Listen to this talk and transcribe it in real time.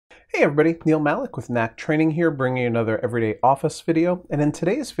Hey everybody, Neil Malik with Knack Training here, bringing you another Everyday Office video. And in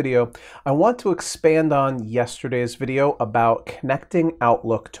today's video, I want to expand on yesterday's video about connecting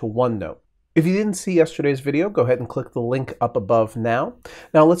Outlook to OneNote. If you didn't see yesterday's video, go ahead and click the link up above now.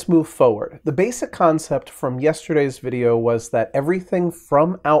 Now let's move forward. The basic concept from yesterday's video was that everything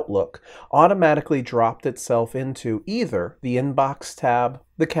from Outlook automatically dropped itself into either the Inbox tab,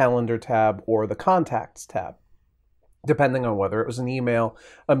 the Calendar tab, or the Contacts tab, depending on whether it was an email,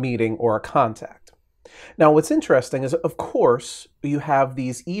 a meeting, or a contact. Now, what's interesting is, of course, you have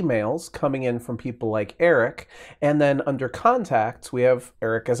these emails coming in from people like Eric, and then under contacts, we have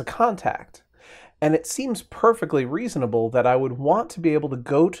Eric as a contact. And it seems perfectly reasonable that I would want to be able to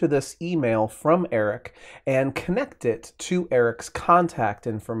go to this email from Eric and connect it to Eric's contact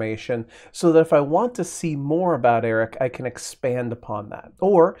information so that if I want to see more about Eric, I can expand upon that.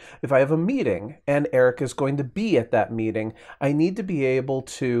 Or if I have a meeting and Eric is going to be at that meeting, I need to be able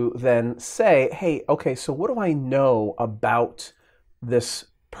to then say, hey, okay, so what do I know about this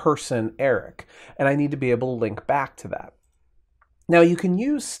person, Eric? And I need to be able to link back to that. Now, you can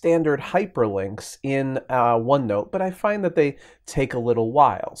use standard hyperlinks in OneNote, but I find that they take a little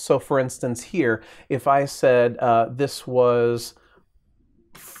while. So for instance, here, if I said this was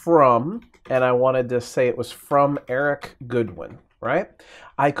from, and I wanted to say it was from Eric Goodwin, right?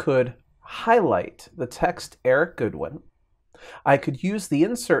 I could highlight the text Eric Goodwin. I could use the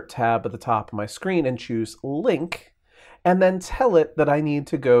Insert tab at the top of my screen and choose Link, and then tell it that I need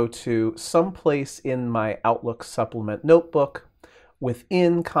to go to someplace in my Outlook supplement notebook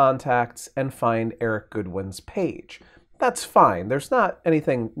within Contacts and find Eric Goodwin's page. That's fine. There's not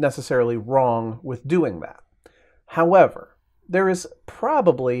anything necessarily wrong with doing that. However, there is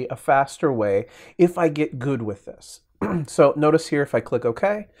probably a faster way if I get good with this. So notice here, if I click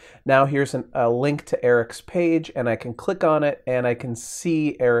OK, now here's a link to Eric's page, and I can click on it and I can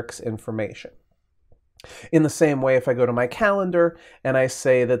see Eric's information. In the same way, if I go to my calendar and I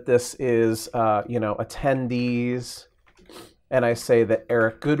say that this is, attendees, and I say that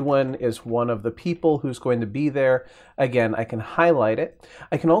Eric Goodwin is one of the people who's going to be there, again, I can highlight it.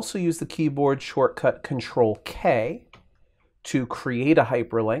 I can also use the keyboard shortcut Control-K to create a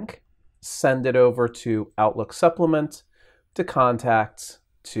hyperlink, send it over to Outlook Supplement, to Contacts,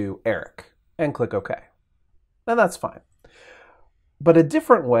 to Eric, and click OK. Now that's fine. But a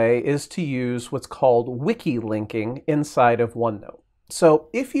different way is to use what's called Wiki Linking inside of OneNote. So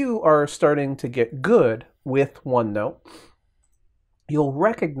if you are starting to get good with OneNote, you'll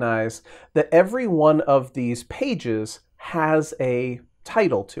recognize that every one of these pages has a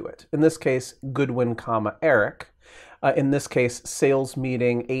title to it. In this case, Goodwin, Eric. In this case, Sales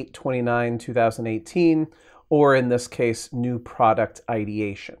Meeting 8/29/2018, or in this case, New Product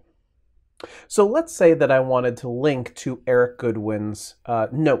Ideation. So let's say that I wanted to link to Eric Goodwin's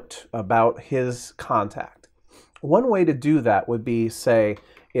note about his contact. One way to do that would be, say,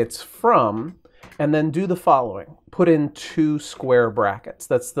 it's from, and then do the following. Put in 2 square brackets.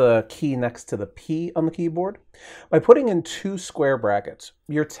 That's the key next to the P on the keyboard. By putting in 2 square brackets,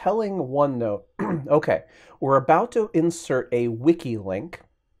 you're telling OneNote, okay, we're about to insert a wiki link,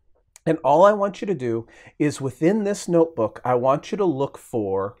 and all I want you to do is within this notebook, I want you to look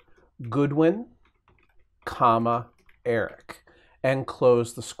for Goodwin, Eric, and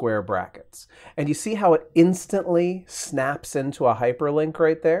close the square brackets. And you see how it instantly snaps into a hyperlink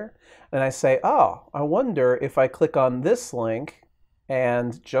right there? And I say, oh, I wonder if I click on this link,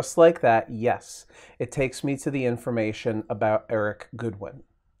 and just like that, yes, it takes me to the information about Eric Goodwin.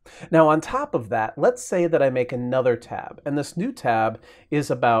 Now, on top of that, let's say that I make another tab, and this new tab is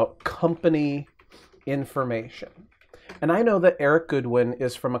about company information. And I know that Eric Goodwin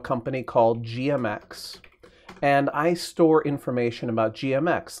is from a company called GMX, and I store information about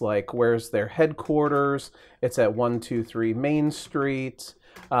GMX, like where's their headquarters, it's at 123 Main Street,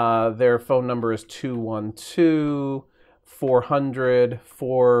 their phone number is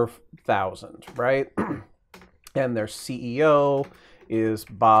 212-400-4000, right? And their CEO is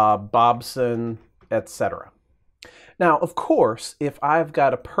Bob Bobson, etc. Now, of course, if I've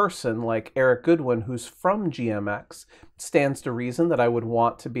got a person like Eric Goodwin who's from GMX, it stands to reason that I would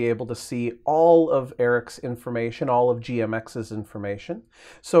want to be able to see all of Eric's information, all of GMX's information.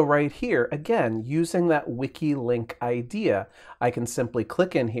 So right here, again, using that wiki link idea, I can simply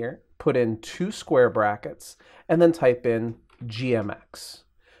click in here, put in 2 square brackets, and then type in GMX.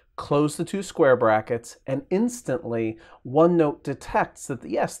 Close the 2 square brackets, and instantly OneNote detects that,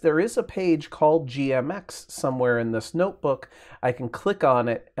 yes, there is a page called GMX somewhere in this notebook. I can click on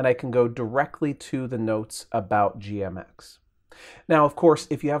it, and I can go directly to the notes about GMX. Now, of course,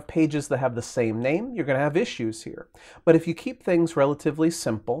 if you have pages that have the same name, you're going to have issues here. But if you keep things relatively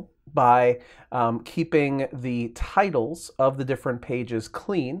simple, by keeping the titles of the different pages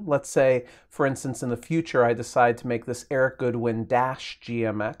clean. Let's say, for instance, in the future, I decide to make this Eric Goodwin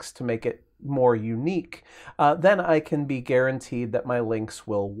 -GMX to make it more unique. Then I can be guaranteed that my links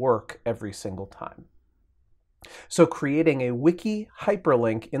will work every single time. So creating a wiki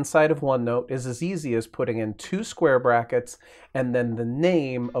hyperlink inside of OneNote is as easy as putting in 2 square brackets and then the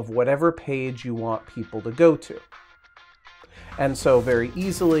name of whatever page you want people to go to. And so very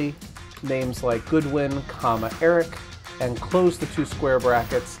easily, names like Goodwin, Eric, and close the 2 square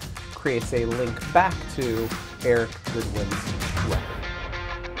brackets creates a link back to Eric Goodwin's